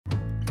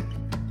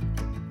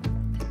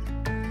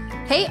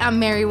Hey, I'm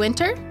Mary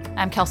Winter.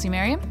 I'm Kelsey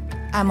Merriam.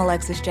 I'm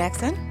Alexis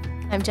Jackson.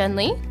 I'm Jen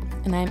Lee.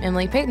 And I'm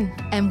Emily Payton.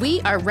 And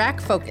we are Rack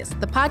Focused,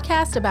 the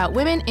podcast about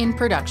women in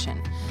production.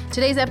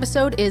 Today's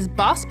episode is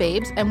Boss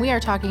Babes, and we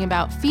are talking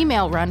about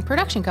female-run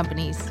production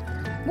companies.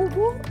 Whoop,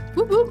 whoop.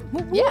 Whoop, whoop. Whoop,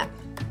 whoop. Yeah.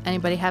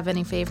 Anybody have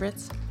any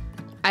favorites?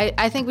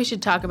 I think we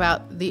should talk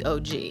about the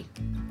OG,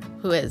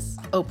 who is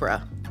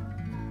Oprah.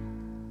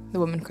 The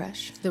woman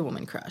crush. The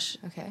woman crush.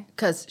 Okay.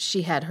 Because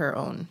she had her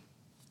own,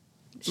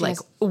 She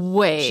has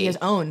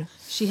own.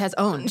 She has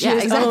own. She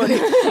has exactly.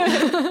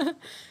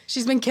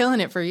 She's been killing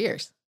it for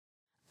years.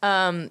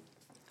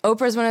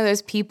 Oprah's one of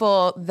those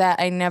people that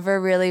I never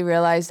really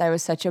realized I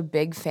was such a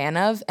big fan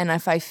of. And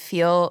if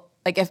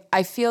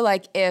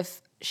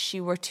she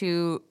were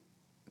to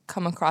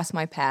come across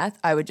my path,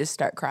 I would just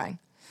start crying.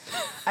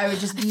 I would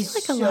just be I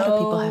feel like a lot of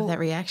people have that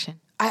reaction.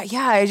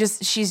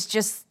 She's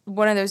just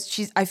one of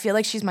those, I feel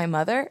like she's my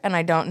mother and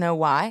I don't know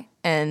why.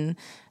 And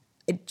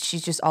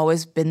she's just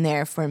always been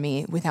there for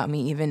me without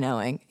me even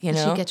knowing, you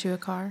know? Did she get you a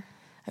car?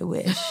 I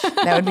wish.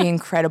 That would be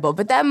incredible.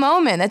 But that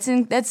moment,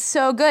 that's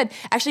so good.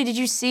 Actually, did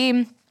you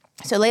see,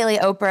 so lately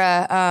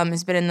Oprah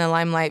has been in the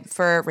limelight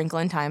for Wrinkle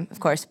in Time, of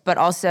course, but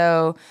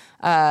also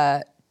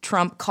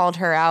Trump called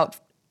her out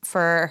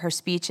for her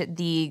speech at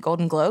the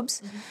Golden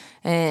Globes. Mm-hmm.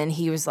 And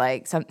he was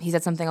like, he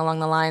said something along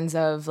the lines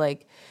of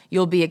like,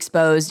 you'll be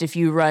exposed if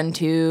you run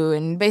too,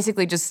 and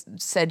basically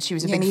just said she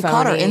was a big phony. He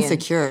called her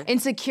insecure.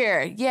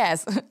 Insecure,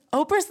 yes.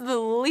 Oprah's the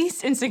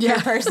least insecure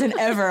person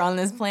ever on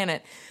this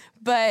planet.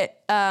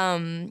 But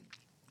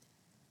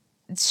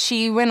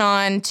she went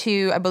on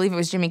to, I believe it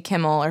was Jimmy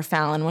Kimmel or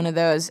Fallon, one of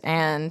those,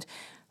 and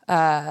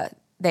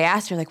they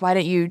asked her, like,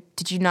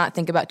 did you not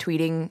think about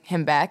tweeting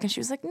him back? And she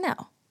was like, no.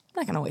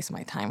 I'm not going to waste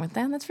my time with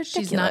that. That's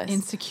ridiculous. She's not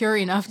insecure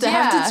enough to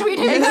have to tweet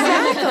him.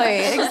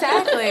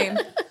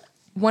 Exactly.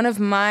 One of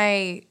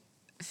my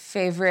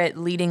favorite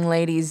leading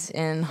ladies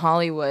in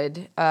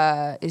Hollywood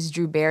is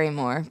Drew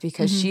Barrymore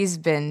because she's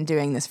been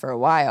doing this for a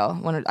while.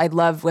 I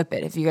love Whip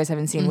It. If you guys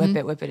haven't seen Whip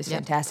It, Whip It is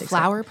fantastic.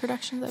 Flower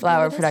Productions?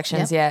 Flower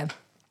Productions, yeah.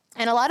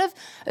 And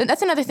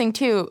that's another thing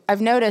too. I've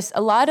noticed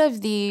a lot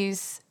of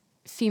these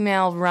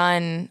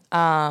female-run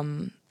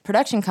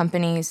production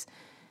companies,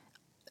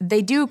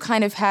 they do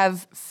kind of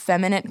have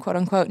feminine,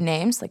 quote-unquote,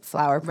 names, like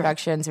Flower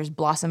Productions. There's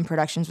Blossom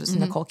Productions, which is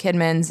Nicole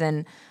Kidman's,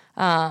 and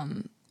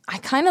I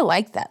kind of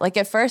like that. Like,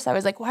 at first, I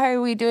was like, why are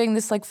we doing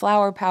this, like,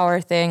 flower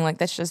power thing? Like,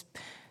 that's just,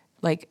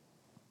 like,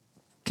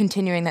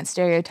 continuing that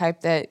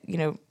stereotype that, you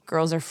know,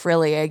 girls are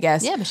frilly, I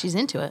guess. Yeah, but she's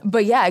into it.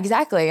 But, yeah,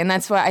 exactly. And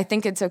that's why I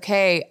think it's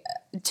okay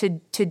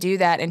to do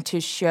that and to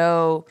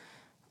show,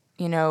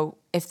 you know,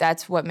 if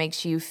that's what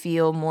makes you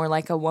feel more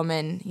like a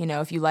woman, you know,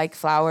 if you like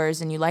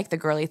flowers and you like the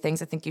girly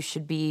things, I think you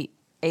should be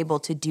able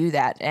to do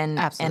that and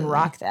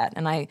rock that.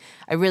 And I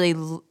really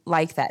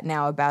like that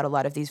now about a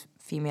lot of these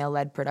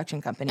female-led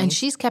production companies. And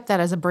she's kept that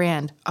as a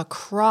brand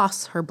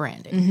across her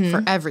branding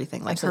for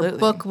everything. Like her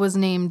book was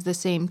named the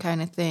same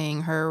kind of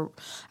thing. I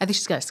think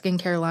she's got a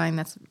skincare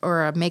line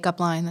or a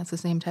makeup line that's the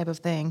same type of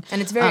thing. And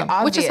it's very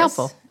obvious. Which is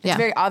helpful. It's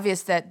very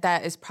obvious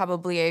that is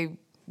probably a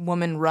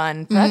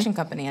woman-run production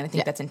company, and I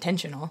think that's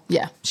intentional.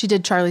 Yeah. She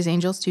did Charlie's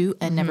Angels, too,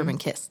 and Never Been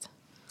Kissed.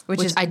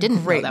 Which I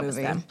didn't know that was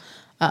them.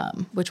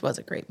 Which was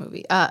a great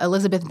movie.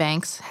 Elizabeth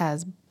Banks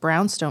has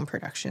Brownstone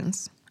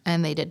Productions,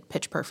 and they did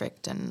Pitch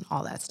Perfect and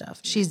all that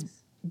stuff. She's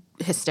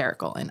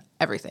hysterical in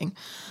everything,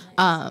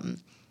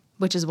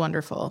 which is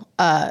wonderful.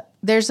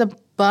 There's a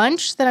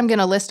bunch that I'm going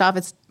to list off.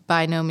 It's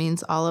by no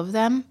means all of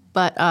them,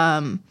 but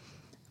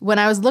when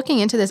I was looking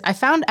into this, I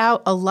found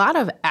out a lot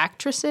of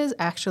actresses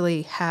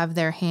actually have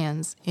their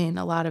hands in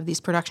a lot of these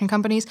production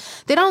companies.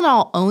 They don't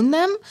all own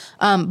them,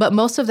 but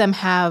most of them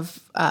have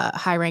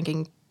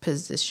high-ranking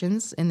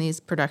positions in these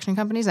production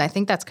companies. And I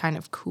think that's kind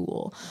of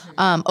cool.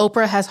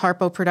 Oprah has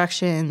Harpo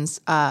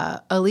Productions.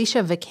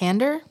 Alicia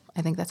Vikander,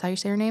 I think that's how you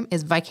say her name,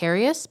 is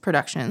Vicarious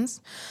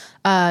Productions.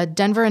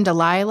 Denver and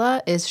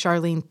Delilah is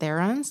Charlene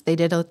Theron's. They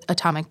did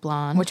Atomic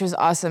Blonde. Which was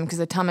awesome because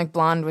Atomic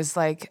Blonde was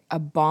like a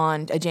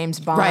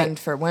James Bond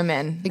for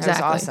women.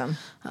 Exactly. It was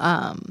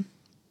awesome.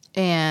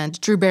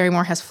 And Drew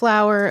Barrymore has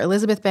Flower.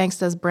 Elizabeth Banks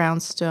does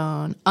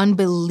Brownstone.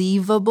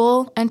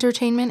 Unbelievable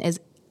Entertainment is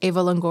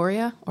Eva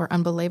Longoria, or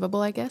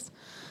Unbelievable, I guess,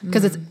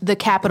 because it's the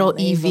capital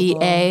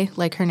EVA,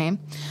 like her name,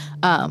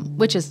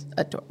 which is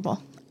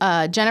adorable.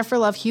 Jennifer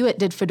Love Hewitt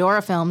did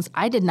Fedora Films.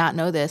 I did not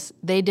know this.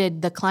 They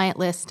did The Client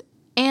List,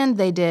 and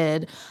they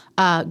did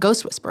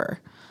Ghost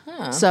Whisperer.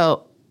 Huh.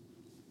 So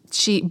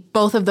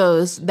both of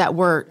those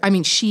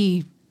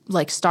she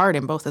like starred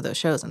in both of those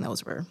shows, and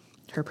those were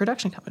her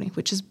production company,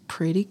 which is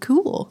pretty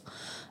cool.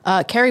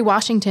 Kerry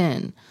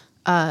Washington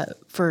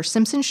for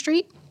Simpson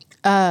Street.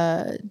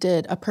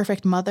 Did A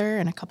Perfect Mother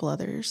and a couple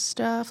other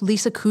stuff.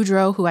 Lisa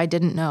Kudrow, who I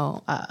didn't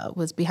know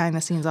was behind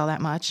the scenes all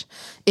that much.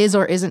 Is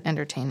or Isn't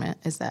Entertainment.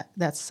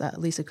 That's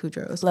Lisa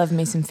Kudrow's. Love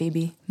me some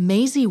Phoebe.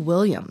 Maisie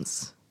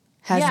Williams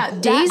has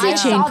Daisy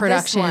Chain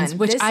Productions,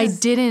 which I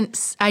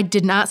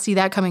did not see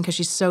that coming because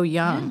she's so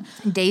young.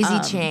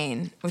 Daisy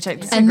Chain, which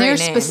and they're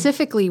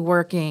specifically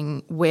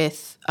working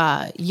with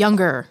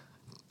younger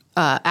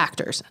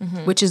actors,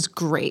 which is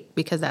great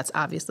because that's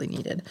obviously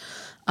needed.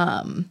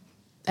 And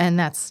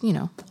that's,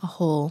 a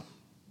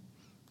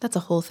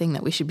whole thing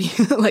that we should be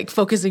like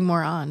focusing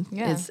more on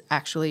is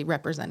actually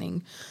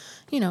representing,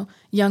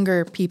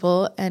 younger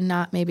people and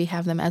not maybe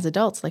have them as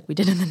adults like we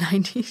did in the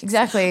 90s.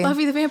 Exactly.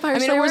 Buffy the Vampire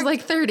Slayer was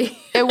like 30.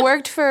 It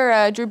worked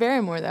for Drew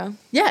Barrymore, though.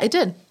 Yeah, it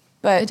did.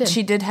 But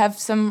she did have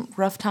some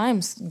rough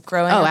times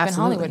growing up in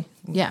Hollywood.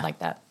 Yeah. Like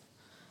that.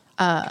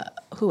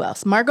 Who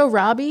else? Margot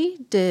Robbie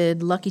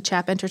did Lucky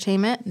Chap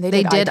Entertainment.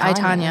 They did I,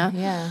 Tonya.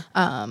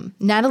 Yeah.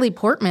 Natalie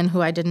Portman,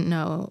 who I didn't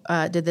know,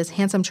 did this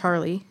Handsome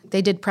Charlie.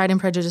 They did Pride and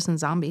Prejudice and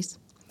Zombies.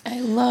 I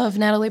love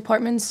Natalie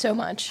Portman so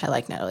much. I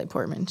like Natalie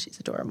Portman. She's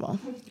adorable.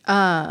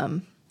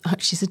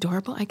 She's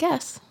adorable, I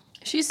guess.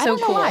 She's so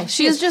cool. Why.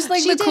 She's just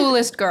like the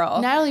coolest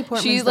girl. Natalie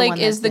Portman. She like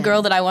is the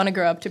girl that I want to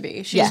grow up to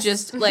be. She's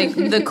just like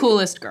the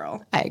coolest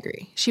girl. I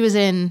agree. She was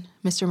in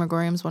Mr.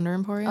 Megorium's Wonder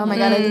Emporium. Oh my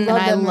god,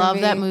 I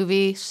love that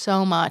movie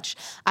so much.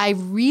 I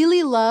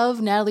really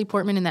love Natalie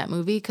Portman in that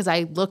movie because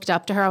I looked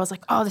up to her. I was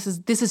like, oh,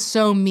 this is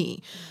so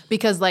me.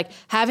 Because like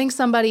having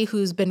somebody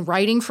who's been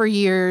writing for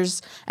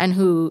years and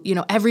who,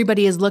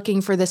 everybody is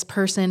looking for this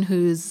person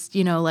who's,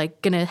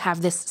 like gonna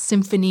have this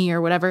symphony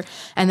or whatever,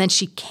 and then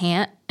she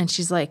can't, and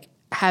she's like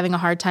having a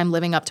hard time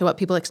living up to what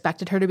people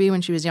expected her to be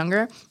when she was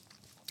younger.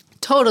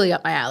 Totally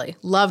up my alley.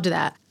 Loved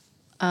that.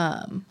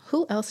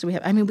 Who else do we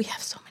have? I mean, we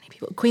have so many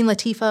people. Queen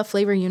Latifah,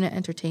 Flavor Unit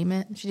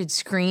Entertainment. She did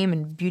Scream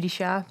and Beauty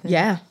Shop.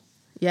 And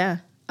Yeah.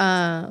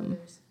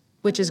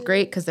 Which is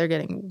great because they're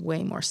getting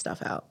way more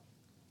stuff out.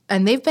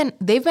 And they've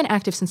been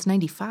active since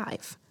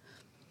 95.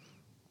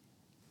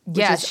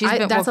 Yeah,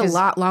 that's a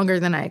lot longer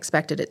than I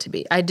expected it to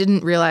be. I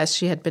didn't realize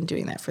she had been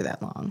doing that for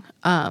that long.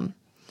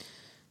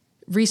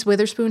 Reese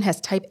Witherspoon has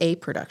Type A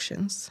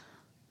Productions,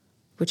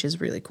 which is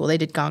really cool. They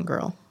did Gone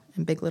Girl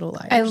and Big Little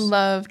Liars. I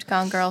loved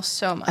Gone Girl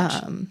so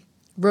much.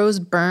 Rose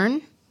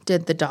Byrne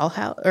did the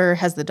Dollhouse, or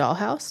has the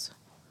Dollhouse.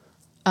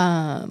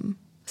 Salma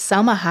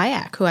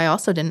Hayek, who I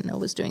also didn't know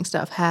was doing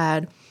stuff,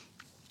 had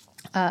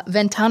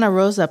Ventana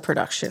Rosa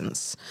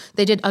Productions.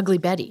 They did Ugly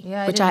Betty,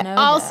 which I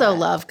also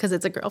love because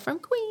it's a girl from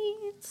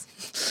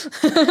Queens,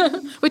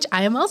 which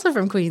I am also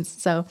from Queens.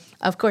 So,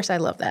 of course, I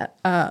love that.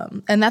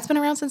 And that's been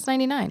around since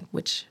 99,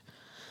 which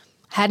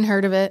hadn't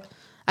heard of it.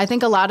 I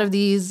think a lot of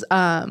these,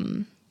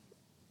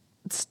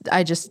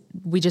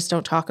 we just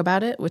don't talk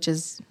about it, which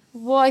is...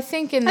 Well, I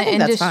think in the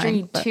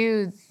industry,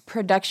 too,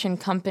 production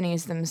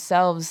companies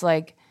themselves,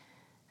 like,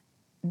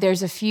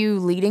 there's a few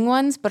leading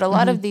ones, but a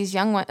lot of these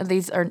young ones,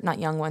 these are not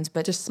young ones,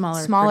 but just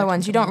smaller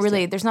ones, you don't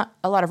really, there's not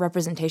a lot of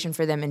representation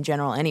for them in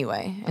general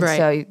anyway. And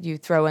so you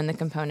throw in the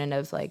component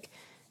of, like,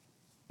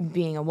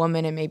 being a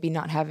woman and maybe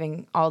not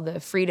having all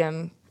the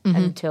freedom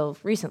until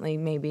recently,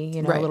 maybe,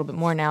 a little bit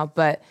more now,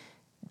 but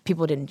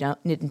people didn't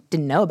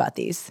know about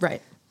these.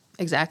 Right,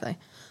 exactly.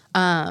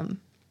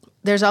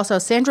 There's also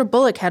Sandra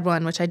Bullock had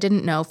one, which I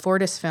didn't know,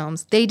 Fortis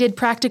Films. They did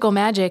Practical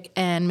Magic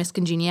and Miss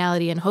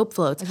Congeniality and Hope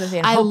Floats.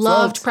 I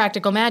loved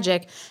Practical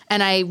Magic,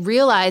 and I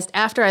realized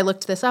after I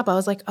looked this up, I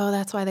was like, oh,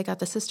 that's why they got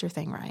the sister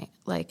thing right.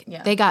 Like,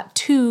 they got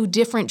 2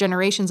 different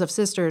generations of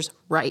sisters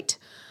right.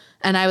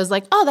 And I was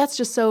like, oh, that's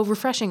just so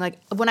refreshing. Like,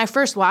 when I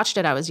first watched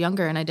it, I was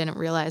younger, and I didn't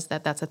realize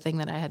that that's a thing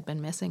that I had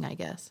been missing, I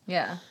guess.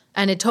 Yeah.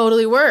 And it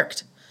totally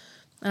worked.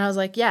 And I was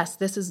like, yes,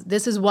 this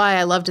is why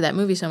I loved that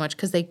movie so much,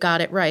 because they got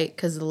it right,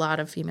 because a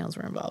lot of females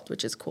were involved,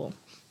 which is cool.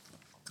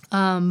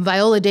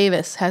 Viola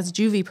Davis has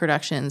Juvie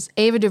Productions.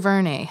 Ava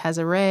DuVernay has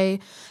Array.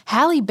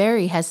 Halle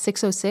Berry has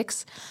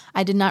 606.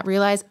 I did not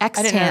realize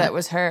Extant. I didn't know that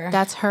was her.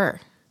 That's her.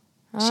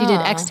 She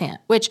did Extant,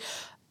 which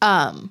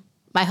my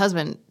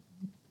husband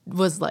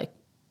was like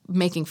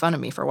making fun of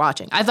me for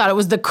watching. I thought it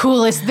was the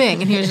coolest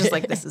thing, and he was just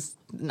like, this is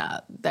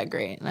not that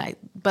great.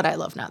 But I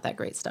love not that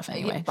great stuff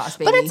anyway. Boss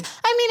Baby. But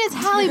it's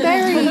Halle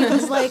Berry.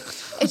 It's like,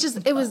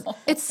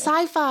 it's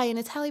sci-fi and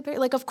it's Halle Berry.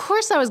 Like, of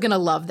course I was going to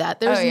love that.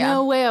 There's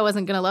no way I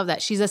wasn't going to love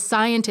that. She's a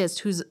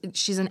scientist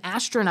she's an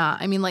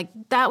astronaut. I mean, like,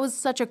 that was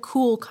such a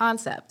cool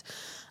concept.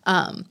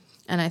 And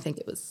I think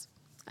it was,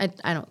 I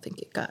don't think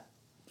it got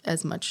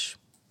as much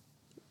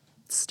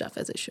stuff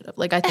as it should have.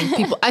 Like, I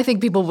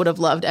think people would have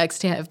loved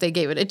Extant if they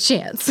gave it a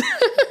chance.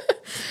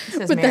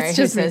 Says but Mary, that's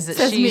just who says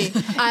that she's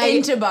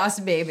into Boss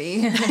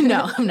Baby.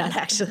 No, I'm not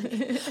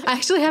actually. I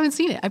actually haven't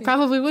seen it. I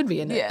probably would be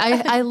in it.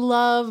 Yeah. I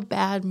love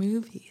bad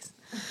movies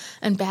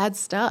and bad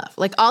stuff.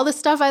 Like, all the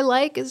stuff I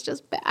like is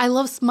just bad. I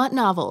love smut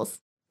novels.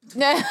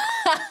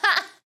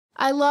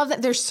 I love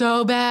that they're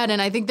so bad,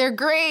 and I think they're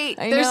great.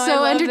 They're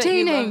so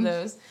entertaining. I love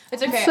those.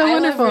 It's okay. So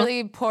wonderful. Love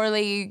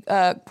really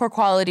poor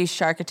quality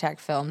Shark Attack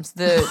films.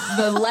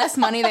 The less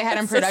money they had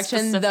in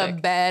production, the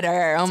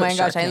better. Oh my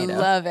gosh, I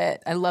love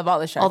it. I love all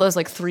the sharks. All those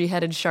like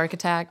 3-headed Shark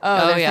Attack.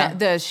 Oh yeah,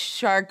 the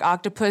shark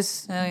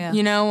octopus. Oh yeah.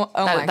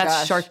 My gosh.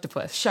 That's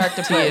Sharktopus.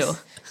 Sharktopus.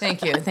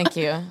 Thank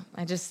you.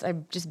 I just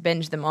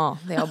binged them all.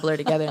 They all blur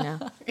together now.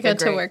 I got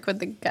to work with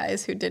the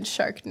guys who did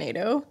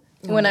Sharknado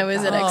when I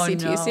was at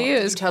XCTC. No.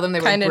 It was tell them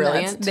they were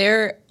brilliant. Nuts.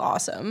 They're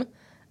awesome.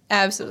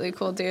 Absolutely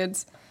cool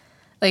dudes.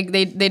 Like,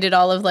 they did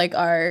all of, like,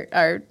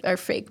 our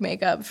fake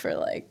makeup for,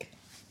 like,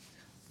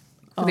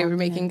 they were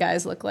making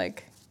guys look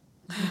like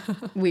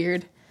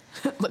weird.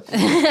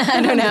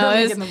 I don't know.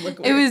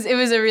 It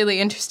was a really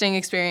interesting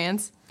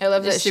experience. I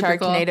love that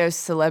Sharknado's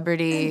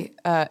celebrity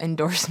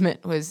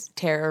endorsement was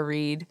Tara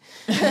Reid.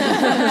 She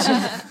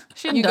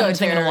hadn't done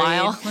anything in a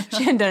while.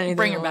 She hadn't done anything.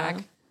 Bring her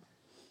back.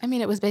 I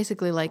mean, it was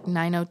basically like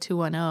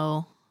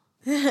 90210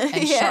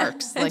 and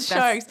sharks. And like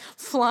sharks.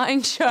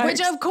 Flying sharks.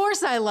 Which, of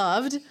course, I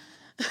loved.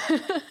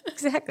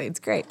 Exactly. It's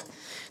great.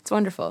 It's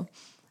wonderful.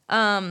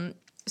 So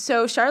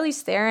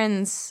Charlize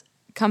Theron's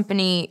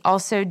company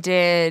also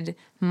did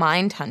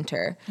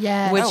Mindhunter.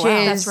 Yeah. Which Oh, wow.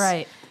 is That's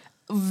right.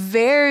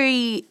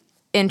 very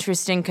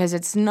interesting because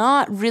it's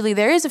not really,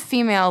 there is a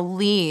female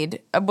lead,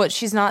 but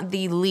she's not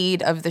the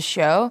lead of the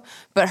show,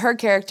 but her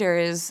character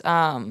is,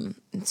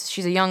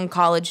 she's a young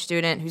college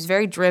student who's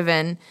very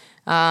driven,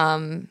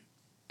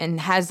 and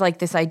has like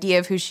this idea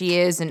of who she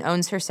is and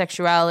owns her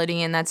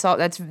sexuality, and that's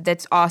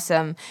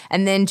awesome.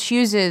 And then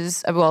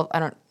chooses,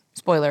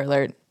 spoiler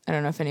alert, I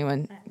don't know if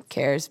anyone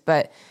cares,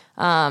 but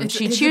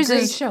she chooses. It's a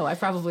great show. I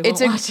probably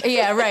won't watch it.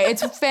 Yeah, right.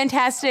 It's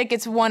fantastic.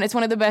 It's one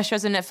of the best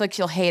shows on Netflix.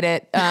 You'll hate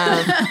it.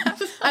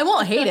 I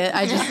won't hate it.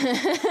 I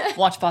just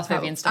watch Boss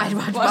Baby instead.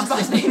 I'd watch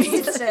Boss Baby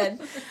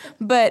instead.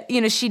 But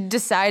she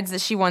decides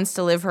that she wants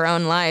to live her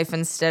own life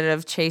instead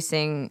of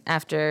chasing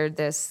after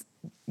this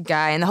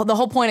guy. And the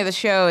whole point of the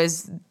show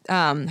is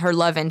her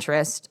love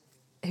interest,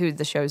 who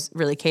the show's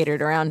really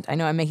catered around. I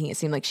know I'm making it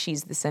seem like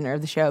she's the center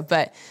of the show,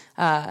 but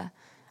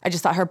I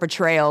just thought her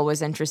portrayal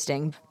was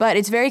interesting. But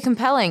it's very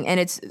compelling, and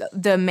it's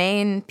the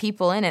main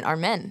people in it are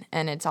men.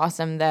 And it's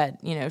awesome that,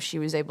 she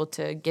was able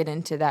to get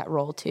into that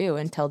role too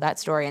and tell that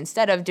story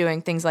instead of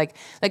doing things like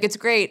it's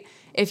great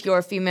if you're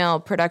a female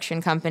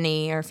production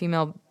company or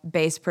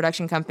female-based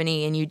production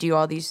company and you do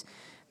all these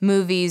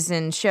movies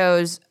and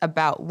shows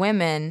about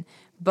women,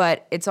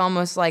 but it's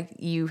almost like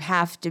you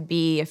have to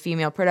be a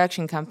female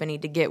production company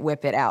to get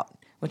Whip It Out,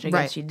 which I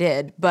guess you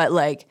did. But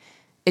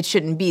it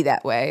shouldn't be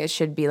that way. It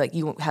should be like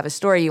you have a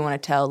story you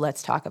want to tell.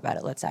 Let's talk about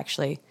it. Let's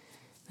actually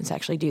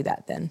do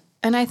that then.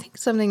 And I think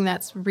something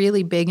that's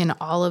really big in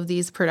all of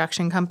these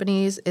production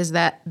companies is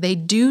that they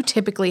do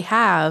typically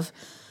have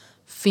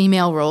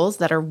female roles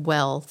that are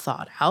well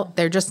thought out.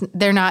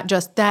 They're not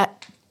just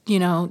that,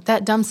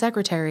 that dumb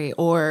secretary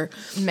or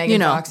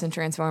Megan Fox in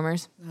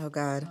Transformers. Oh,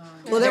 God.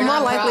 Well, they're more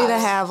likely to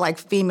have,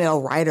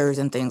 female writers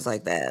and things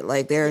like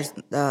that. There's,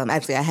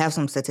 actually, I have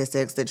some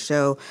statistics that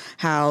show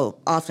how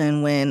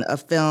often when a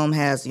film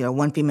has,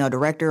 one female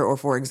director, or,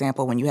 for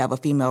example, when you have a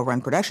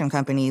female-run production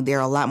company, they're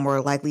a lot more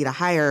likely to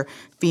hire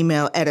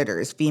female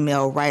editors,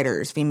 female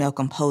writers, female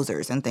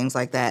composers, and things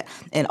like that.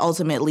 And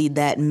ultimately,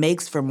 that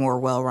makes for more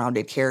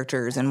well-rounded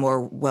characters and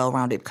more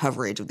well-rounded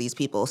coverage of these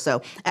people.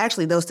 So,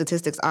 actually, those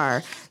statistics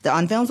are that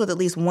on films with at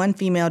least one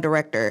female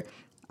director,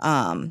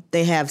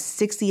 they have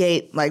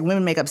 68,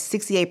 women make up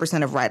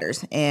 68% of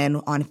writers. And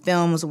on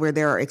films where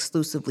there are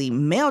exclusively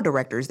male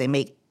directors, they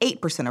make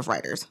 8% of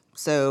writers.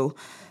 So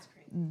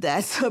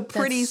that's a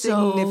pretty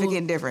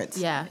significant difference.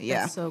 Yeah,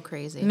 that's so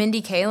crazy.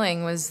 Mindy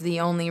Kaling was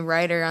the only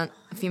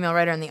female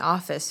writer in The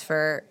Office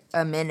for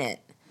a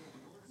minute,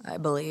 I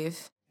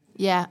believe.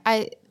 Yeah,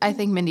 I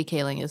think Mindy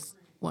Kaling is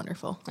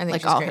wonderful. I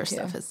think all her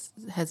stuff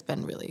has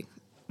been really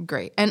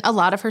great. And a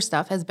lot of her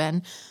stuff has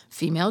been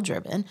female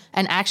driven.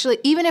 And actually,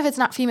 even if it's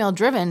not female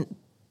driven,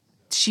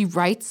 she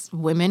writes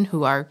women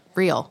who are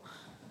real.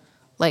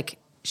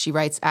 She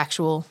writes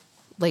actual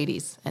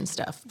ladies and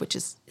stuff, which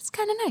is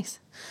kind of nice.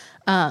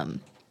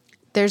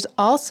 There's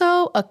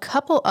also a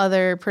couple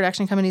other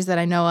production companies that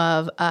I know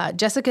of.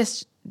 Jessica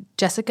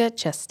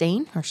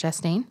Chastain or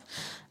Chastain.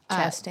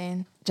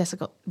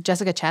 Jessica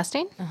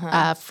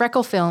Chastain.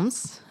 Freckle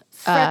Films.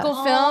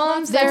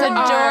 Films? That's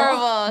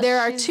adorable. There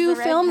are two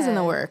films in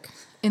the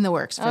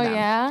works for them.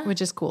 Yeah?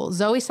 Which is cool.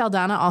 Zoe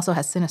Saldana also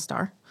has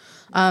Sinistar.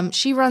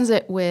 She runs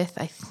it with,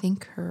 I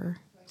think, her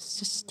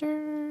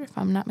sister, if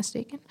I'm not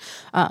mistaken.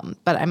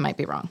 But I might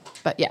be wrong.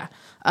 But yeah.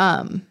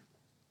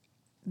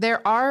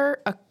 There are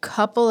a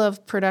couple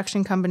of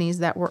production companies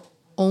that were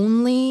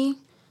only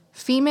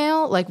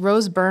female, like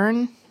Rose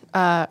Byrne,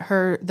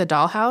 The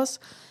Dollhouse,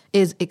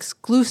 is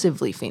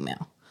exclusively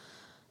female,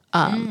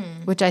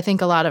 which I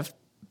think a lot of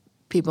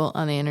people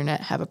on the internet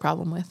have a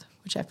problem with,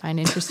 which I find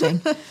interesting.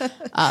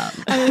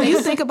 When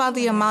you think about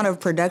the amount of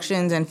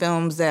productions and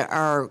films that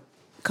are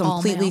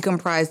completely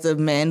comprised of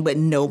men, but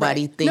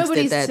nobody thinks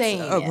that's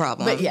a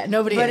problem. But yeah,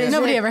 nobody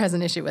ever has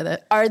an issue with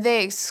it. Are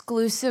they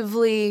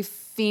exclusively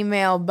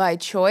female by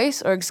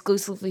choice or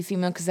exclusively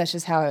female because that's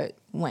just how it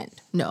went?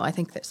 No, I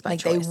think that's by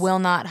choice. They will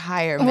not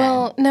hire men.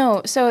 Well,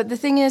 no. So the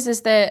thing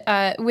is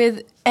that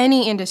with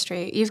any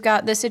industry, you've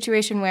got this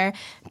situation where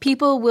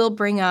people will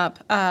bring up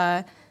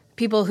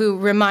people who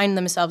remind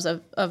themselves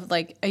of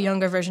a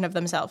younger version of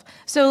themselves.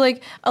 So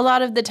a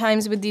lot of the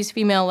times with these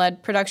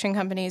female-led production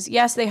companies,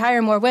 yes, they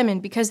hire more women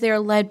because they are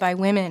led by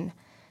women.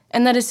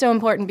 And that is so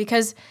important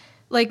because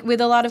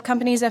with a lot of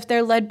companies, if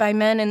they're led by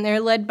men and they're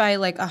led by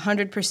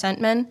 100%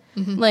 men,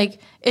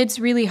 it's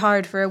really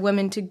hard for a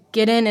woman to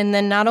get in and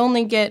then not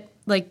only get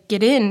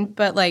in,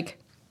 but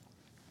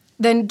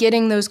then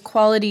getting those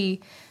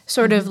quality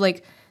sort of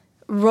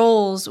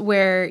roles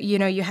where,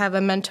 you have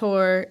a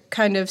mentor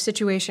kind of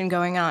situation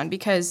going on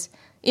because,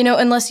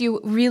 unless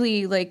you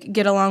really like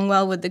get along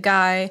well with the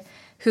guy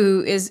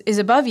who is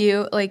above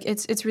you, like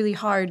it's really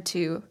hard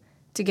to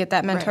get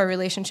that mentor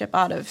relationship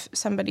out of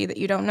somebody that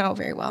you don't know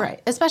very well.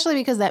 Right. Especially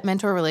because that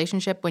mentor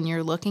relationship, when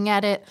you're looking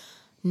at it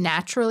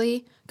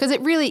naturally, because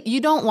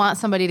you don't want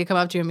somebody to come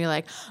up to you and be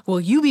like,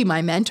 will you be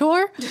my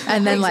mentor?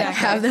 And then like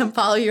have them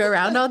follow you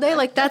around all day.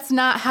 Like that's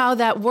not how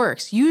that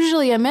works.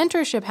 Usually a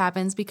mentorship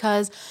happens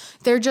because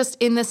they're just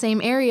in the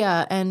same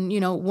area and,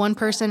 one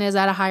person is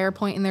at a higher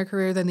point in their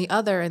career than the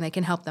other and they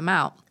can help them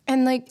out.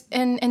 And like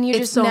and you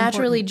just so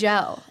naturally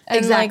gel. And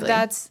exactly.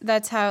 Like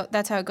that's how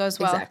it goes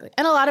well. Exactly.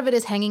 And a lot of it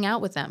is hanging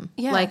out with them.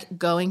 Yeah. Like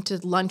going to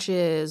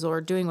lunches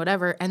or doing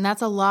whatever. And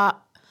that's a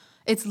lot.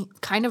 It's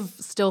kind of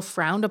still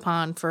frowned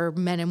upon for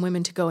men and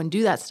women to go and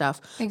do that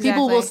stuff. Exactly.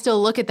 People will still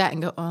look at that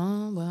and go,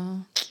 oh,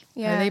 well,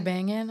 are they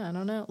banging? I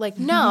don't know. Like,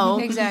 no.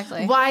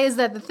 Exactly. Why is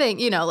that the thing?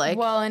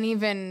 Well, and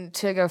even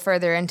to go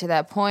further into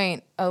that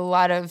point, a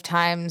lot of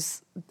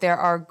times there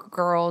are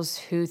girls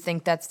who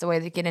think that's the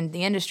way to get into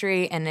the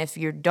industry. And if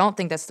you don't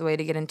think that's the way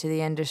to get into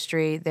the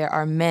industry, there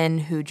are men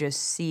who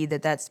just see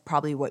that that's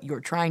probably what you're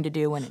trying to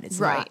do when it's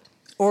not.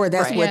 Or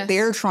that's what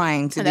they're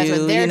trying to do.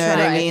 You know what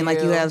I mean? Like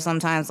you have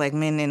sometimes like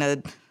men in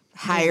a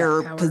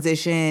higher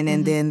position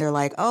and then they're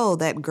like, oh,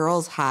 that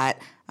girl's hot.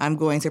 I'm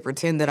going to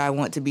pretend that I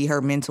want to be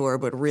her mentor,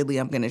 but really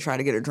I'm going to try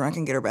to get her drunk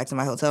and get her back to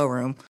my hotel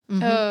room.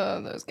 Mm-hmm.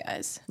 Oh, those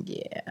guys.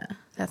 Yeah,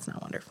 that's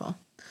not wonderful.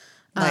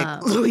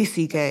 Like Louis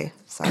C.K.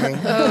 Sorry,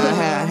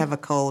 I have a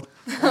cold.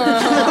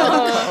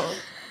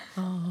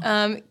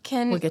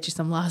 We'll get you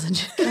some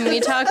lozenges. Can we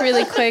talk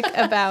really quick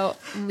about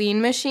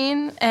Lean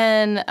Machine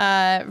and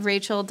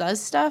Rachel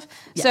Does Stuff?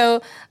 Yes.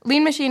 So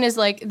Lean Machine is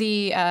like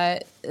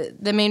the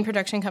main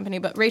production company,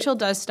 but Rachel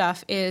Does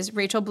Stuff is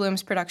Rachel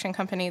Bloom's production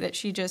company that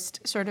she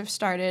just sort of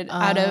started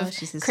out of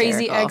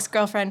Crazy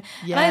Ex-Girlfriend.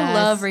 Yes. And I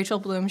love Rachel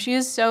Bloom. She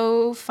is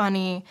so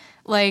funny.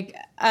 Like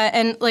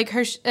and like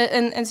her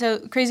and so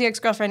Crazy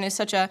Ex-Girlfriend is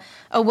such a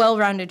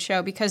well-rounded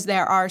show because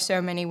there are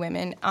so many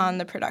women on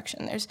the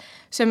production. There's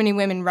so many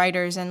women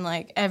writers and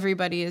like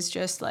everybody is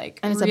just like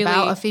and it's really,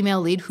 about a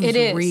female lead who's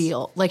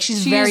real. Like she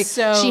has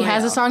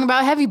real. a song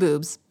about heavy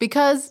boobs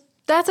because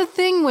that's a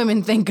thing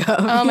women think of.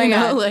 Oh my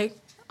God. Like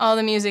all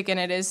the music in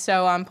it is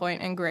so on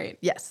point and great.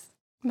 Yes.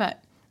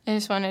 But I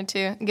just wanted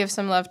to give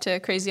some love to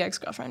Crazy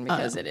Ex-Girlfriend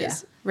because it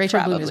is Rachel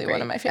probably Bloom is great.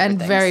 One of my favorite and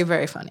things. very,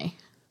 very funny.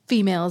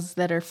 Females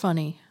that are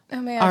funny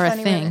are a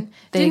thing.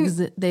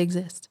 Women. They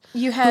exist.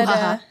 You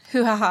had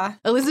Hoo Ha Ha.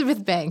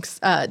 Elizabeth Banks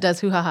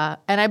does Hoo Ha Ha,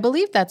 and I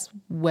believe that's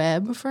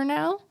web for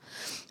now.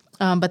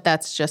 But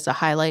that's just a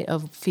highlight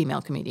of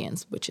female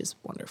comedians, which is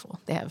wonderful.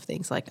 They have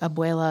things like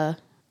Abuela.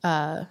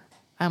 I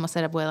almost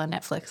said Abuela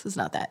Netflix. It's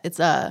not that. It's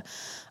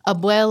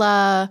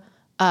Abuela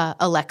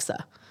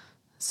Alexa.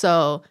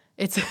 So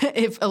it's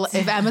if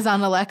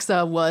Amazon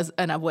Alexa was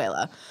an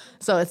abuela.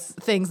 So it's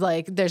things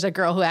like there's a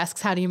girl who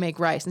asks, how do you make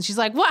rice? And she's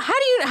like, what? How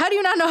do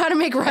you not know how to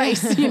make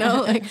rice?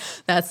 Like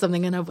that's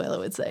something an abuela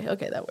would say.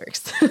 Okay, that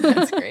works.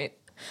 That's great.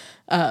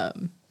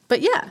 But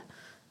yeah,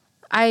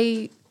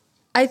 I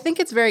think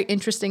it's very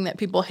interesting that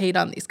people hate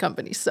on these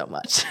companies so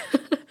much.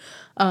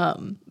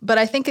 But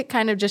I think it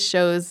kind of just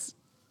shows,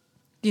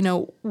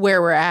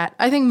 where we're at.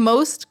 I think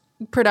most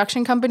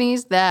production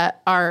companies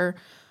that are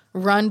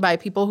run by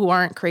people who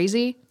aren't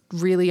crazy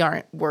really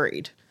aren't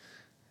worried.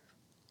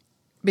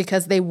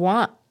 Because they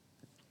want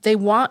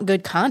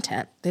good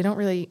content. They don't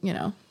really,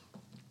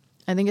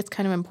 I think it's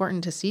kind of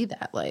important to see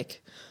that.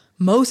 Like,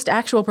 most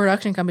actual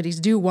production companies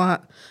do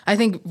want, I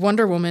think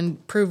Wonder Woman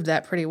proved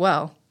that pretty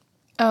well.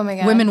 Oh my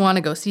God. Women want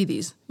to go see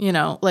these,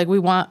 like we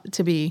want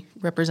to be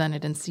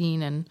represented and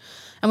seen and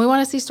we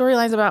want to see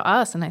storylines about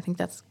us. And I think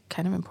that's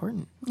kind of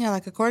important. Yeah,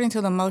 like according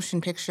to the motion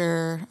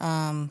picture,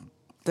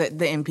 the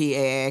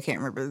MPAA, I can't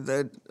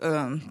remember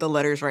the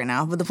letters right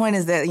now. But the point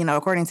is that,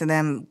 according to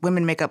them,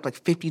 women make up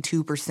like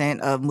 52%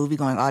 of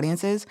movie-going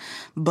audiences,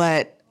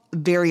 but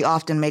very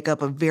often make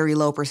up a very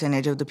low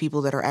percentage of the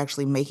people that are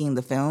actually making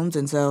the films.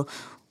 And so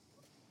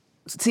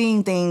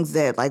seeing things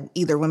that like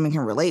either women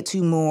can relate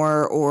to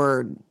more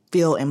or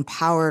feel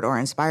empowered or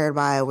inspired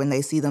by when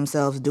they see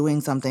themselves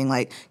doing something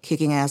like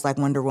kicking ass like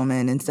Wonder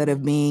Woman instead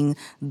of being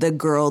the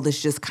girl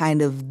that's just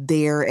kind of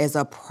there as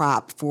a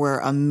prop for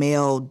a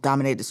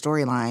male-dominated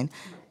storyline,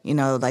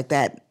 like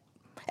that.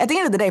 At the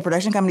end of the day,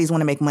 production companies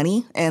want to make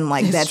money, and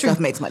like that stuff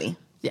makes money.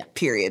 Yeah.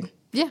 Period.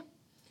 Yeah.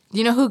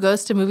 You know who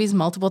goes to movies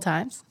multiple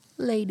times?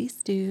 Ladies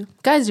do.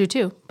 Guys do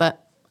too.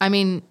 But, I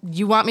mean,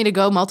 you want me to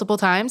go multiple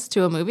times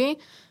to a movie?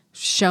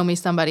 Show me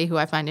somebody who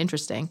I find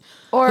interesting,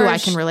 or who I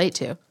can relate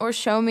to. Or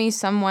show me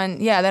someone,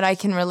 that I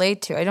can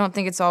relate to. I don't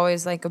think it's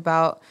always like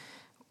about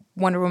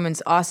Wonder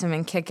Woman's awesome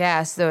and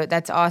kick-ass, though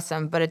that's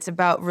awesome, but it's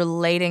about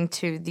relating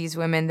to these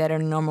women that are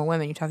normal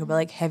women. You talk about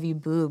like heavy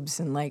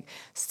boobs and like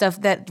stuff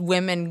that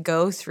women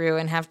go through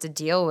and have to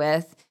deal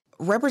with.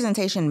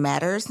 Representation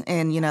matters,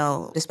 and,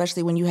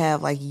 especially when you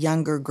have like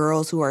younger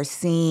girls who are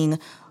seeing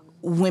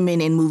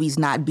women in movies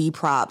not be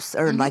props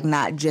or like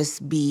not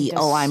just be,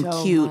 I'm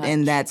so cute much.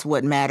 and that's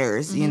what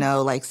matters, you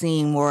know, like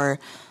seeing more,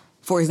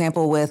 for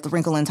example, with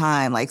Wrinkle in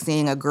Time, like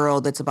seeing a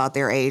girl that's about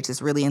their age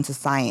that's really into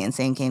science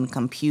and can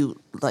compute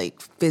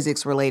like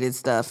physics related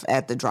stuff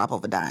at the drop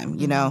of a dime,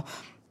 you know,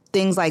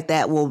 things like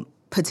that will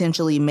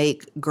potentially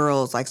make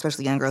girls, like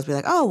especially young girls, be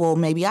like, oh, well,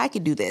 maybe I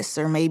could do this,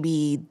 or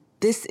maybe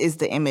this is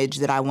the image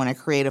that I want to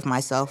create of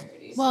myself.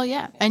 Well,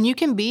 yeah. And you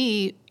can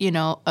be, you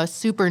know, a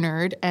super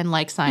nerd and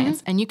like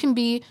science, and you can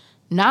be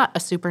not a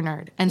super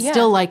nerd and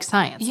still like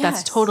science. Yes.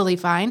 That's totally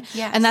fine.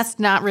 Yes. And that's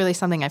not really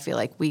something I feel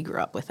like we grew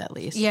up with, at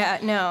least. Yeah,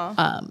 no.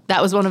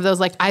 That was one of those,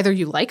 like, either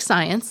you like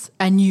science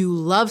and you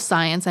love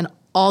science and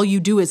all you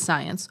do is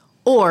science,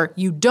 or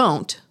you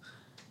don't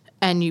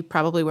and you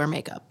probably wear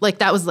makeup. Like,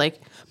 that was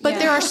like, but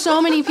there are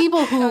so many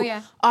people who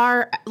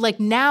are, like,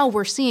 now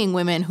we're seeing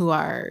women who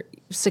are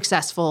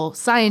successful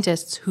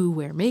scientists who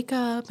wear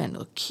makeup and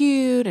look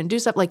cute and do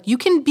stuff. Like, you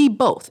can be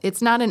both.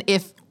 It's not an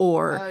if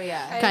or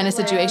kind of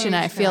situation.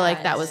 I feel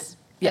like that was,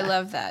 I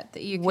love that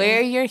you can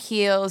Wear your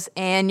heels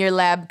and your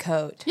lab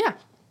coat. yeah.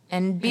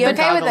 And be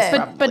okay with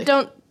it. but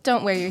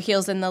don't wear your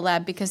heels in the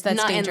lab because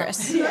that's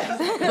dangerous.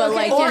 But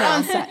like, Or you know.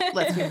 on set.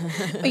 Let's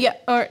be Yeah,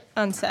 or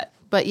on set.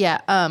 But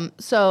yeah,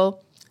 so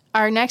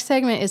our next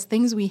segment is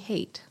things we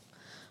hate,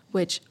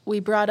 which we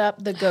brought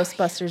up the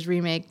Ghostbusters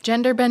remake.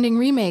 Gender-bending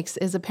remakes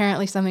is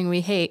apparently something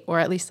we hate, or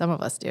at least some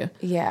of us do.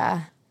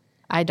 Yeah.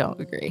 I don't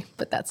agree,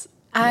 but that's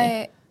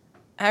I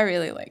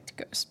really liked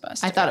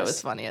Ghostbusters. I thought it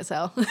was funny as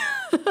hell.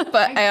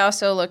 But I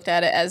also looked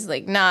at it as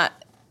like not.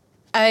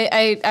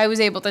 I was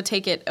able to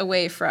take it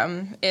away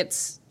from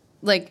its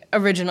like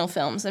original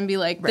films and be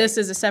like, this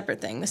is a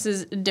separate thing. This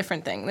is a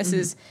different thing. This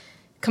is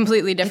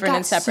completely different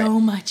and separate. So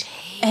much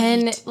hate.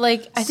 And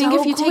like I think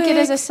if you take it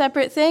as a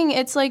separate thing,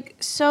 it's like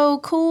so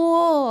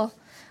cool.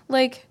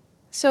 Like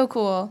so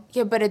cool.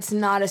 Yeah, but it's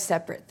not a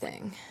separate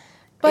thing.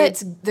 But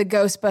It's the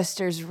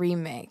Ghostbusters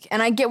remake.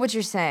 And I get what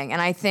you're saying.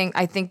 And I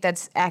think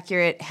that's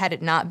accurate. Had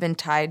it not been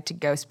tied to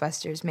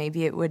Ghostbusters,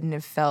 maybe it wouldn't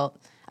have felt...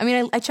 I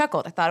mean, I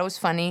chuckled. I thought it was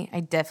funny.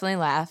 I definitely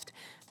laughed.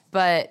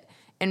 But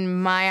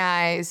in my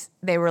eyes,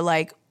 they were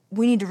like,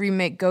 we need to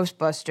remake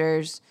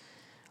Ghostbusters.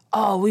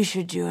 Oh, we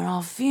should do an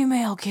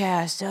all-female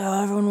cast.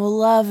 Oh, everyone will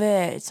love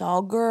it. It's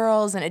all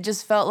girls. And it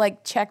just felt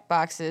like check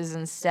boxes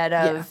instead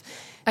of...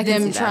 I can see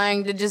them that.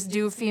 trying to just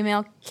do a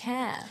female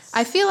cast.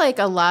 I feel like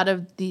a lot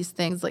of these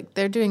things, like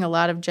they're doing a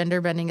lot of gender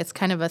bending. It's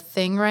kind of a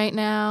thing right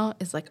now.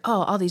 It's like,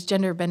 oh, all these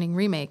gender bending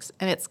remakes.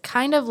 And it's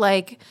kind of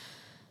like,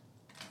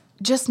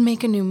 just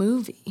make a new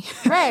movie.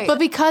 Right. But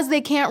because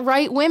they can't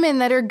write women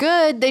that are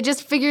good, they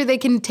just figure they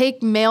can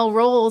take male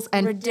roles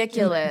and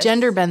Ridiculous.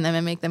 gender bend them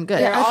and make them good.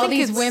 There are I all think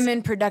these it's-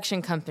 women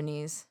production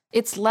companies.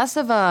 It's less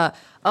of a,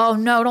 oh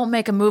no, don't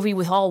make a movie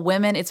with all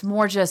women. It's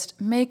more just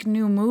make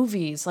new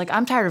movies. Like,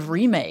 I'm tired of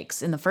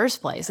remakes in the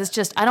first place. It's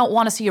just, I don't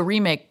want to see a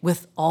remake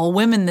with all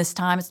women this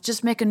time. It's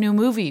just make a new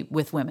movie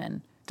with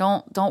women.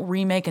 Don't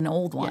remake an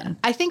old one.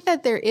 I think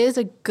that there is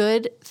a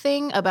good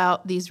thing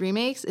about these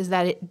remakes is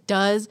that it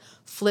does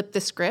flip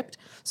the script.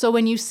 So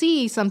when you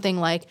see something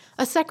like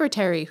a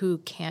secretary who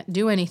can't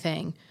do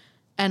anything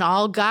and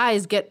all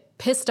guys get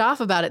pissed off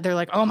about it, they're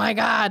like, oh my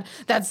God,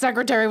 that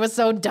secretary was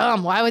so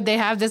dumb. Why would they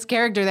have this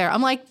character there?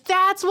 I'm like,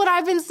 that's what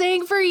I've been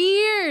saying for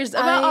years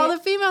about all the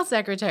female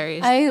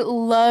secretaries. I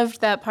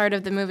loved that part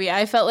of the movie.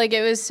 I felt like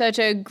it was such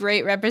a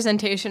great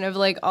representation of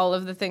like all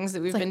of the things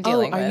that we've been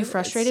dealing with. Are you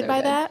frustrated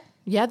by that?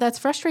 Yeah, that's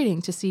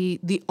frustrating to see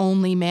the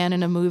only man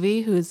in a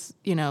movie who's,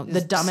 you know,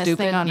 the dumbest stupid,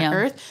 thing on yeah.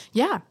 earth.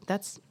 Yeah,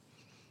 that's,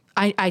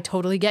 I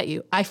totally get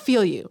you. I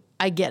feel you.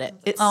 I get it.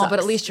 It Oh, sucks. but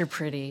at least you're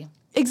pretty.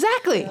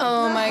 Exactly.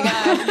 Oh my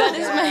God. That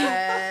is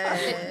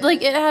my...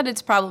 Like, it had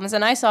its problems,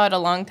 and I saw it a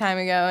long time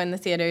ago in the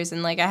theaters,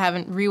 and, like, I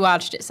haven't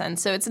rewatched it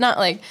since. So it's not,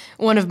 like,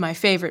 one of my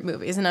favorite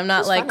movies, and I'm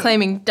not, like,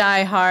 claiming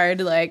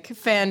die-hard, like,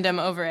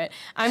 fandom over it.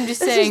 I'm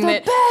just saying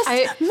that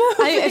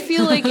I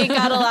feel like it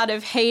got a lot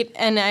of hate,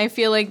 and I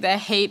feel like the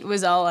hate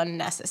was all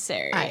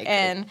unnecessary. I agree.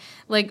 And,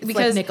 like,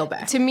 because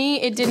Nickelback. to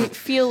me, it didn't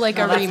feel like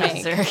a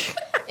remake.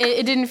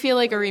 It didn't feel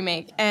like a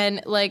remake.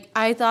 And, like,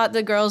 I thought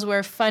the girls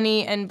were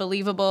funny and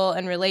believable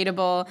and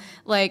relatable.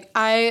 Like,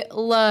 I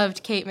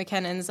loved Kate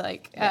McKinnon's,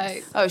 like,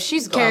 Oh,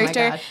 she's character.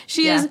 Oh my God.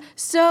 She Yeah. is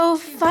so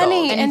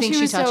funny. And Anything she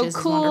she was so touches is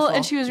cool. wonderful.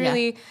 And she was Yeah.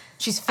 really...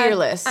 She's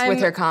fearless with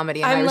her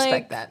comedy, and I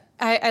respect that.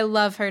 I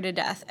love her to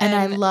death. And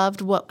I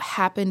loved what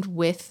happened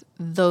with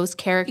those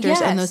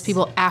characters and those Yes.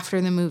 people after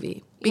the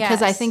movie.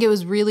 Because I Yes. think it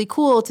was really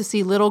cool to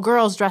see little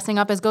girls dressing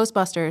up as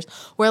Ghostbusters.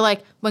 Where,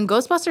 like, when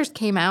Ghostbusters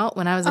came out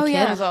when I was a kid,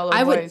 yeah. It was all I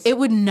little would boys. it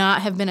would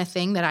not have been a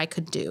thing that I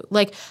could do.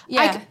 Like,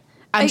 Yeah.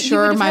 I'm You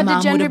sure would have my had to mom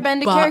would gender have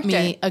bend a bought me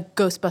character. a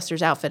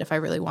Ghostbusters outfit if I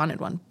really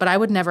wanted one. But I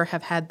would never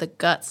have had the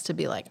guts to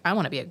be like, I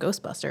want to be a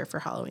Ghostbuster for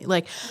Halloween.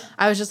 Like,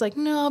 I was just like,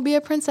 no, I'll be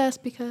a princess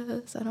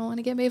because I don't want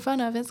to get made fun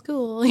of in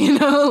school, you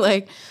know?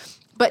 Like,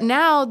 but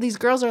now these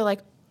girls are like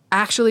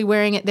actually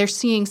wearing it. They're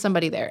seeing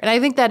somebody there. And I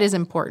think that is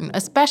important,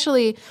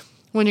 especially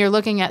when you're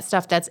looking at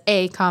stuff that's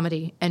A,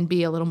 comedy, and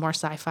B, a little more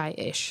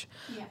sci-fi-ish.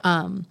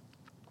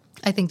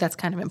 I think that's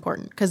kind of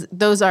important because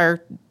those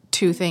are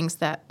two things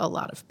that a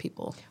lot of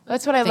people.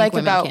 That's what I think like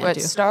women about can't what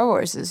do. Star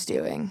Wars is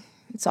doing.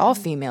 It's all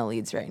female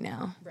leads right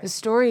now. The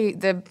story,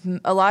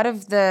 a lot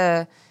of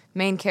the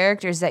main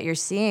characters that you're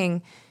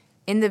seeing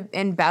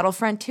in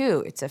Battlefront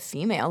 2, it's a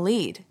female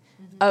lead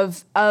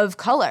of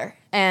color.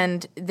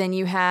 And then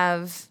you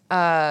have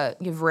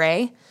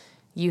Rey,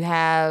 you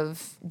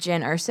have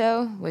Jyn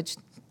Erso, which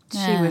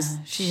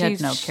she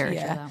had no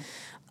character though.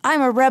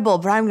 I'm a rebel,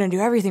 but I'm going to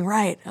do everything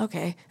right.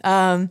 Okay.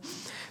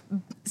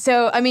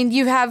 So, I mean,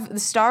 you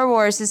have Star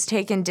Wars has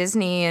taken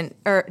Disney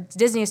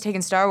Disney has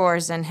taken Star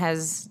Wars and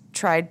has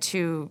tried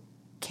to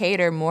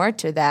cater more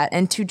to that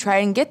and to try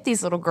and get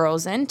these little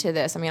girls into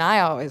this. I mean,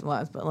 I always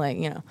was, but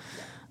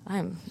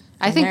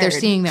I think they're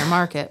seeing their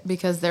market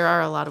because there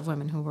are a lot of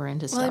women who were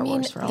into Star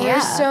Wars for a while.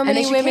 There's so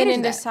many women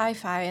into that.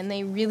 sci-fi, and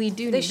they really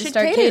do They need to should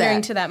start cater catering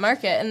that. to that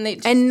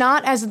market. And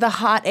not as the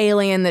hot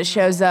alien that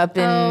shows up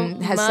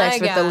and has my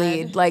sex with the God.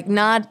 lead. Like,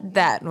 not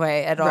that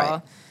way at all.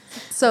 Right.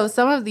 So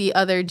some of the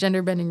other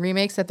gender-bending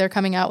remakes that they're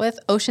coming out with,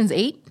 Ocean's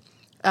 8,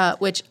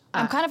 which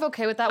I'm kind of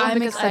okay with that one. I'm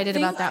because excited I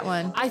think, about that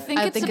one. I think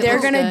it's They're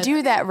looks going to good.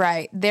 do that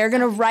right. They're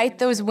going to write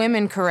those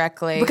women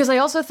correctly. because I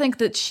also think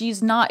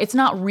that it's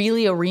not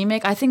really a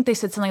remake. I think they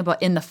said something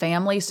about in the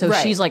family, so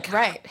Right, she's like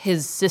right.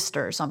 his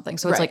sister or something.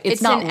 So it's Right. like it's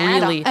It's not an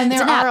add-on. really. and it's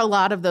there an are add- a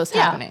lot of those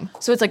happening.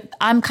 So it's like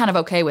I'm kind of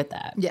okay with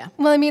that. Yeah.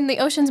 Well, I mean, the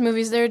Ocean's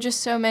movies, there are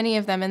just so many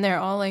of them, and they're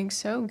all like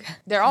so good.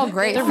 They're all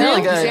great. They're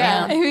really good.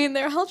 Yeah. I mean,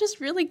 they're all just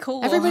really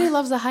cool. Everybody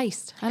loves a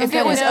heist. I don't If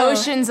get it was it.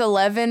 Ocean's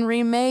 11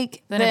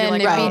 remake, Then then it'd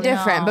it'd be like, be oh,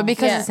 different. no. But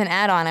because Yeah. it's an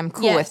add-on, I'm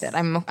cool with it.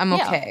 I'm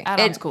Yeah, okay.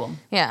 add-on's cool.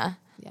 Yeah.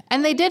 Yeah.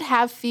 And they did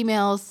have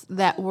females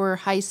that were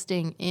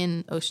heisting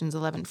in Ocean's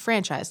 11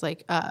 franchise,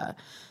 like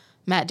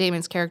Matt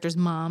Damon's character's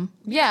mom.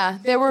 Yeah,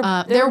 there were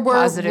Positive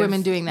positive.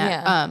 women doing that.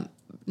 Yeah.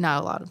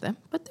 Not a lot of them,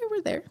 but they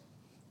were there.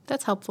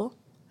 That's helpful.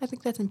 I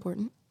think that's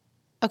important.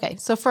 Okay,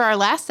 so for our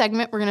last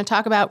segment, we're going to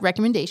talk about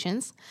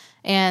recommendations.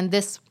 And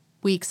this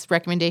week's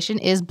recommendation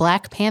is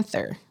Black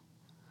Panther.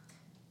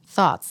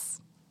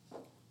 Thoughts?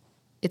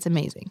 It's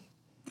amazing.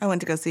 I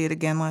went to go see it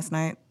again last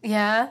night.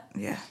 Yeah.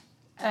 Yeah.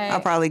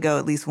 I'll probably go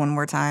at least one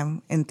more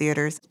time in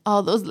theaters.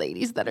 All those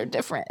ladies that are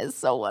different is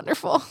so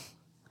wonderful.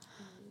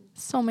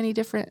 So many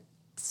different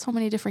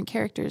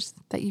characters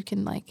that you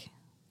can like.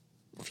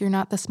 If you're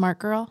not the smart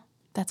girl,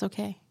 that's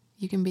okay.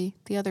 You can be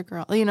the other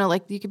girl. You know,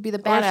 like you could be the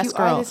Or if badass you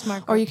girl. are the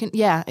smart Or you can,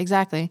 yeah,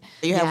 exactly.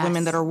 You have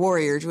women that are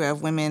warriors. You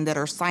have women that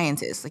are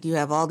scientists. Like you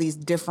have all these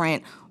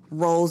different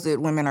roles that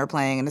women are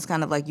playing. And it's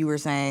kind of like you were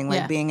saying,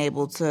 like Yeah. being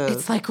able to,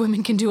 It's like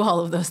women can do all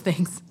of those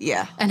things.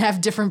 yeah. And have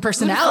different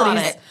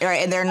personalities.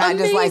 Right, and they're not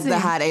just like the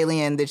Amazing. hot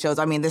alien that shows.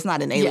 I mean, it's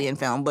not an alien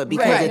film, but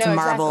because Right, it's no,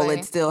 Marvel, exactly.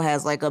 it still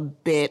has like a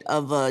bit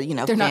of a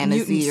They're not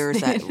fantasy or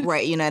mutants.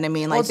 right. You know what I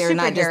mean? Like Well, they're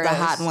not just the superheroes.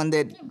 hot one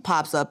that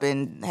pops up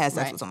and has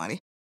sex Right. with somebody.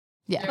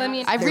 Yeah. I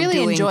mean, I They're really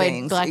doing enjoyed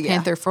things, Black yeah.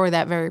 Panther for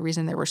that very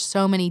reason. There were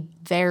so many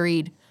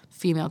varied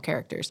female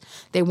characters.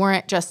 They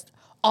weren't just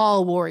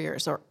all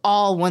warriors or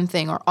all one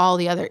thing or all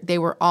the other. They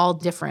were all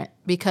different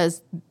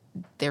because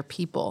they're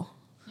people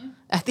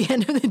at the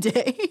end of the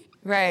day.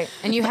 Right.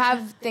 And you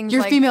have things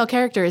Your like female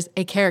character is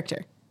a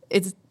character.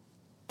 It's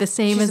the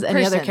same She's as a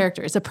any other person.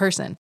 character. It's a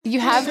person. you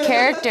have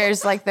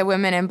characters like the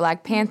women in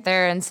Black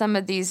Panther and some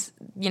of these,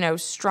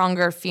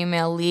 stronger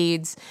female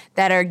leads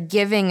that are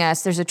giving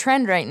us, there's a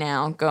trend right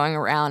now going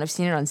around. I've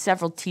seen it on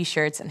several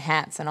t-shirts and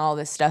hats and all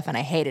this stuff, and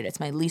I hate it. It's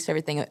my least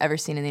favorite thing I've ever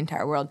seen in the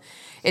entire world.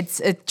 It's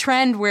a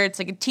trend where it's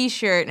like a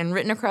t-shirt and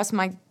written across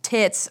my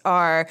tits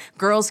are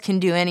girls can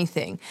do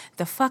anything.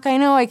 The fuck I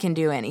know I can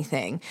do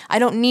anything. I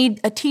don't need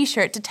a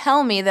t-shirt to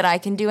tell me that I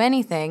can do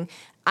anything.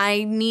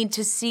 I need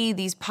to see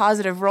these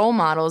positive role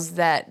models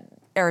that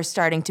are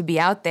starting to be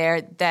out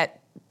there that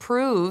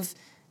prove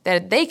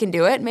that they can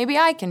do it. Maybe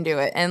I can do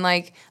it. And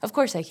of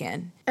course I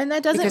can. And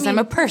that doesn't because mean I'm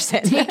a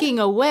person. taking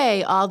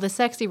away all the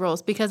sexy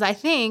roles, because I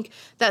think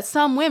that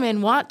some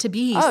women want to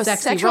be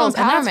sexy sexual roles,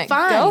 and that's empowerment.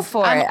 fine. Go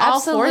for I'm it. all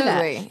for that.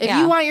 Absolutely. If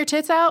Yeah. you want your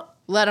tits out,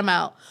 let them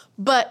out,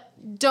 but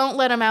don't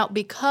let them out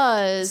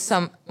because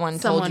Someone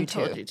told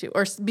you to.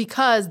 or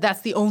because that's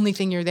the only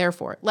thing you're there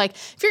for. Like,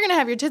 if you're gonna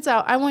have your tits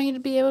out, I want you to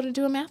be able to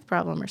do a math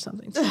problem or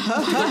something.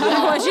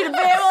 I want you to be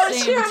able to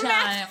Same shoot a time.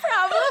 math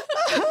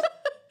problem.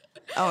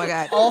 Oh my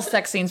God. All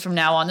sex scenes from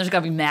now on, there's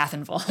gotta be math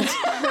involved.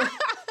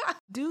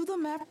 Do the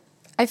map.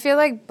 I feel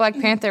like Black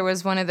Panther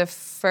was one of the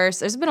first.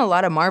 There's been a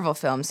lot of Marvel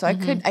films, so I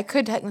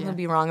could technically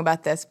be wrong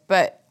about this,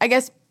 but I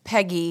guess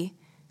Peggy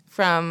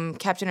from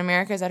Captain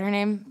America, is that her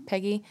name?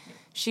 Peggy?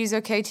 She's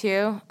okay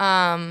too.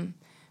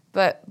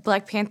 But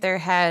Black Panther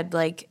had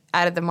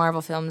out of the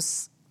Marvel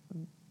films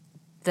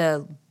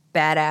the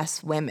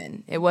badass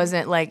women. It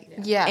wasn't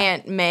Yeah.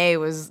 Aunt May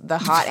was the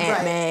hot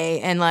Aunt May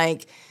and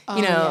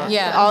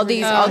Yeah. all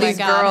these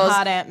girls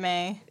Hot Aunt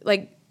May.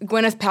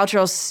 Gwyneth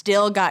Paltrow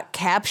still got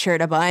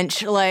captured a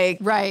bunch.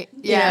 Right.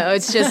 Yeah.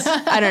 It's just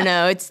I don't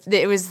know.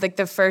 It was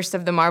the first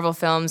of the Marvel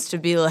films to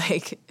be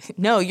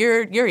no,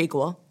 you're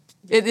equal.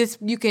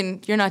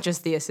 You're not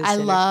just the assistant.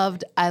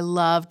 I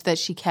loved that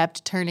she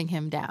kept turning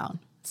him down.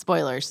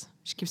 Spoilers.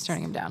 She keeps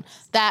turning him down.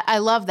 I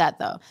love that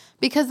though,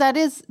 because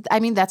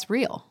that's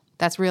real.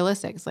 That's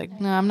realistic. It's like,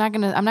 no, I'm not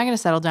gonna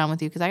settle down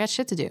with you because I got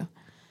shit to do. And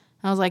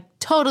I was like,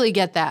 totally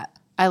get that.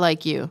 I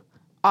like you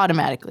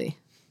automatically.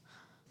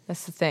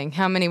 That's the thing.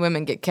 How many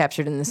women get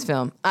captured in this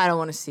film? I don't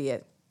want to see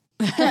it.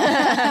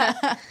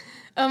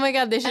 Oh my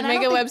God, they should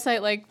make a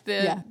website like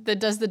the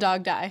Does the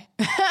Dog Die?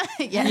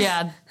 Yes.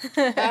 Yeah.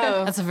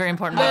 That's a very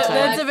important website.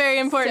 That's a very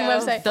important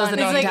website. Does the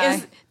dog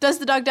die? Does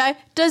the dog die?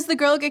 Does the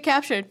girl get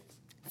captured?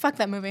 Fuck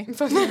that movie.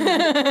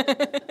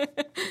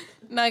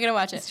 Not gonna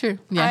watch it. It's true.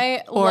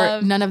 Yeah.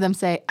 Or none of them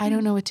say, I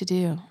don't know what to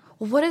do.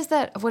 What is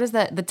that?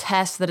 The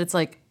test that it's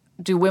like,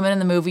 do women in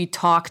the movie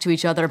talk to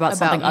each other about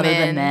something other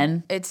than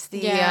men? It's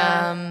the,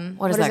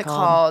 what is it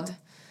called?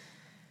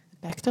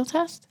 Bechdel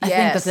test? I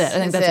think that's it. I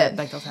think that's it.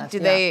 Bechdel test.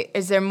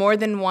 Is there more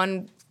than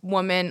one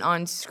woman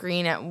on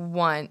screen at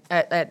one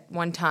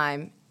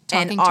time?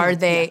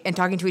 And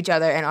talking to each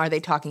other, and are they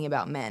talking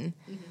about men?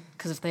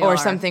 Because if they or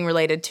something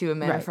related to a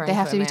man, right. They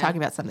have to be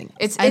talking about something.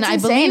 It's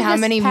insane how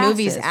many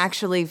movies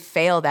actually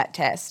fail that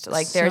test.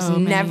 Like there's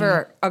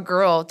never a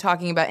girl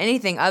talking about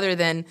anything other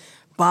than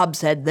Bob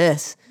said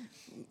this.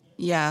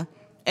 Yeah.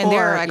 And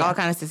there are all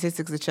kind of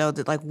statistics that show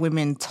that like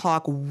women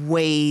talk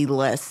way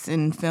less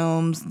in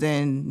films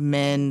than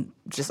men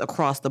just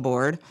across the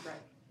board. Right.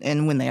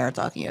 And when they are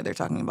talking, they're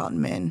talking about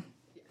men.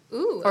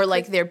 Ooh, or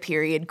like their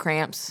period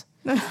cramps.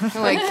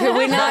 Like, could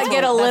we not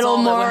get a little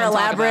more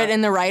elaborate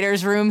in the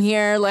writer's room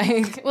here?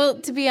 Like, well,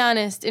 to be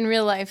honest, in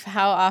real life,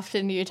 how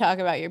often do you talk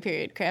about your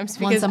period cramps?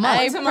 Because once a month.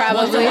 I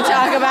probably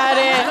talk about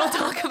it. I don't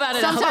talk about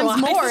it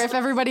sometimes more if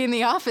everybody in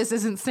the office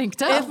isn't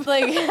synced up. It's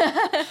like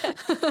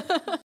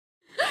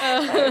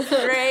that's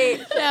great.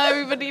 Now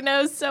everybody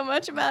knows so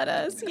much about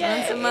us. Yay.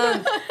 Once a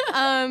month.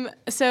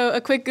 So a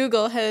quick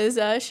Google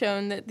has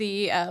shown that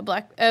the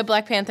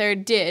Black Panther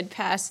did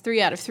pass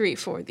 3 out of 3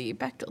 for the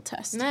Bechdel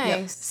test. Nice.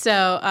 Yep.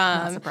 So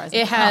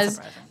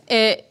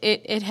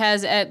it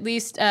has at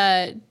least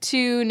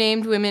 2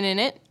 named women in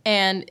it,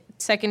 and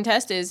second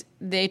test is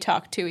they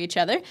talk to each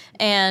other,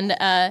 and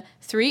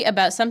 3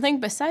 about something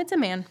besides a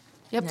man.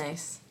 Yep.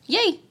 Nice.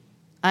 Yay.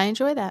 I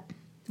enjoy that.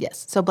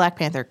 Yes. So Black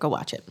Panther, go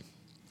watch it.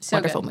 So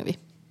wonderful good. movie.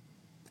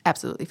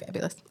 Absolutely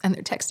fabulous. And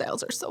their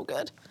textiles are so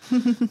good.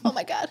 Oh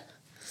my God.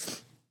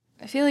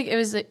 I feel like it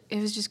was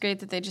just great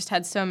that they just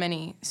had so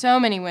many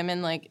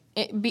women, like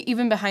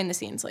even behind the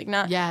scenes, like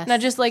not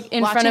just like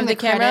in front of the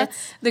camera.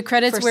 The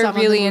credits were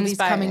really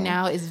inspiring. Coming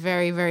now is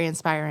very, very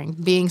inspiring.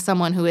 Being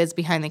someone who is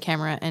behind the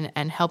camera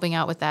and helping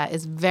out with that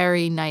is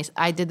very nice.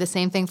 I did the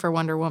same thing for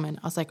Wonder Woman.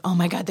 I was like, oh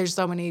my God, there's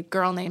so many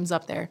girl names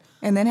up there.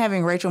 And then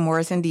having Rachel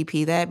Morrison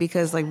DP that,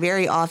 because like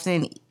very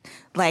often,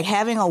 like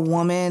having a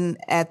woman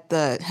at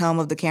the helm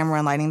of the camera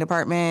and lighting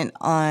department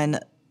on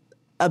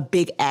a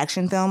big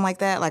action film like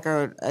that, like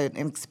an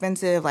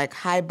expensive, like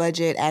high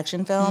budget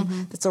action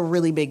film, that's a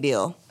really big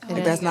deal.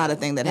 Like that's not a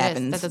thing that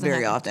happens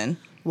very often.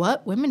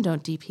 What? Women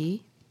don't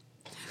DP.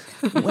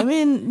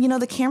 Women,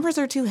 the cameras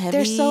are too heavy.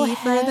 They're so heavy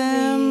for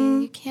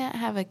them. You can't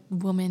have a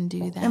woman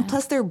do that. And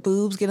plus their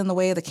boobs get in the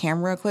way of the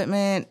camera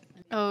equipment.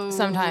 Oh,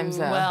 sometimes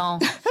though.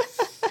 Well.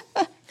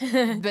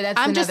 But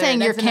I'm just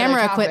saying your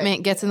camera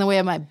equipment gets in the way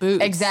of my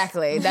boobs.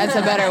 Exactly. That's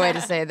a better way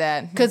to say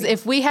that. Because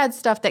if we had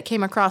stuff that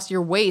came across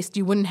your waist,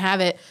 you wouldn't have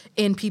it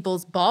in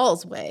people's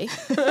balls way.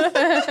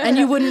 And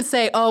you wouldn't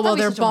say, oh, well,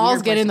 their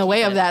balls get in the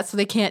way of that, so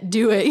they can't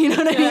do it. You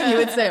know what I mean? You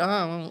would say, oh,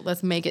 well,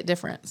 let's make it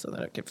different so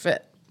that it could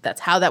fit.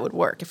 That's how that would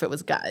work if it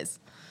was guys.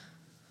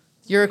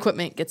 Your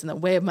equipment gets in the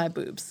way of my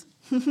boobs.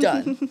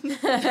 Done.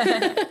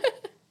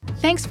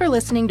 Thanks for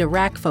listening to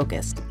Rack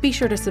Focused. Be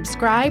sure to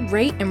subscribe,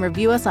 rate, and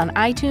review us on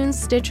iTunes,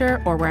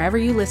 Stitcher, or wherever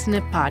you listen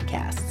to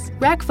podcasts.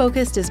 Rack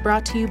Focused is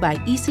brought to you by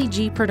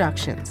ECG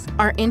Productions.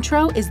 Our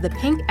intro is The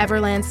Pink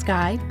Everland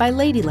Sky by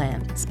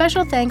Ladyland.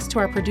 Special thanks to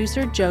our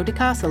producer, Joe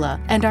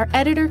DeCassola, and our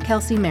editor,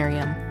 Kelsey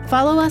Merriam.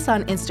 Follow us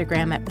on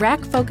Instagram at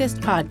Rack Focused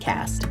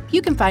Podcast.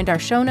 You can find our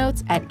show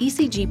notes at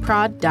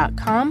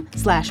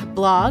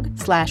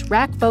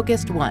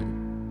ecgprod.com/blog/rackfocused1.